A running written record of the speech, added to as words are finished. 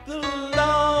The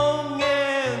long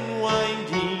and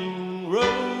winding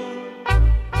road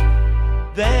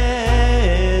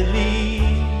that leads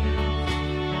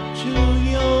to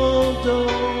your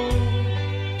door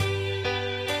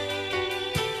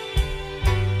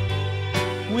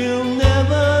will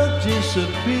never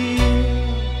disappear.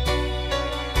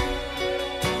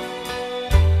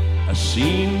 I've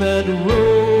seen that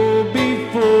road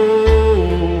before.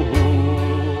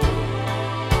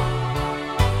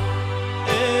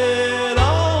 It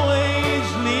always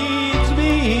leads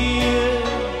me here.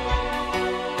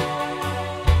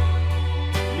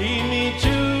 Lead me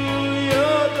to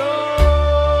your door.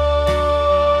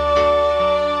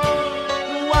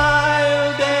 The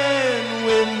wild and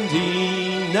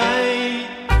windy night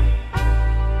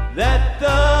that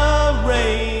the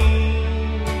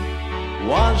rain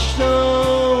washed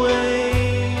away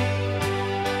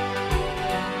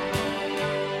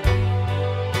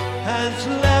has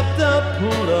left a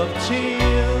pool of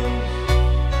tears,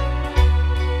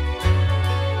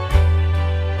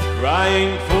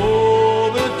 crying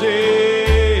for the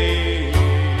day.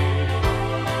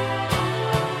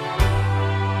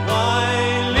 Why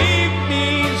leave me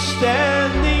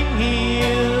standing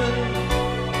here?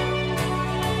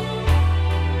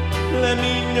 Let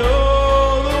me know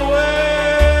the way.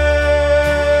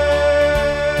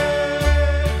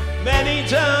 Many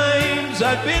times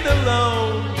I've been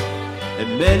alone, and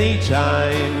many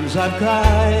times I've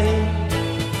cried.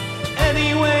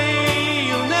 Anyway,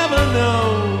 you'll never know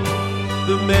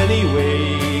the many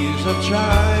ways I've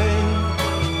tried.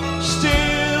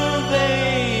 Still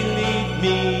they lead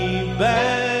me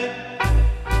back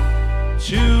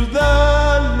to the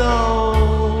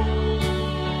long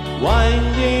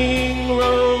winding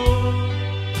road.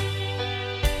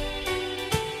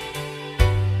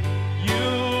 You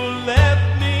left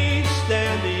me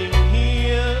standing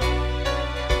here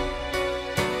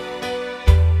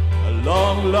a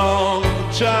long, long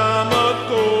time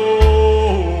ago.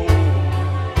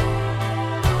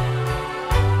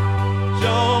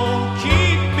 Don't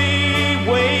keep me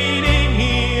waiting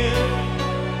here.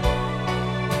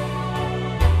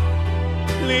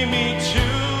 Lead me to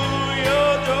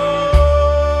your door.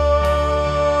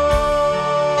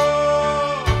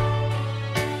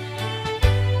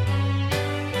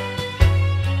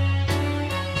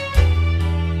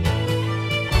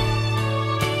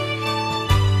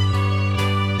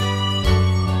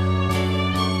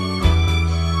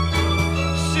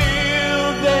 Still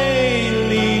they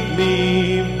lead me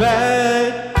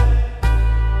back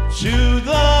to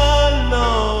the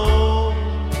long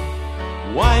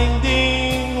winding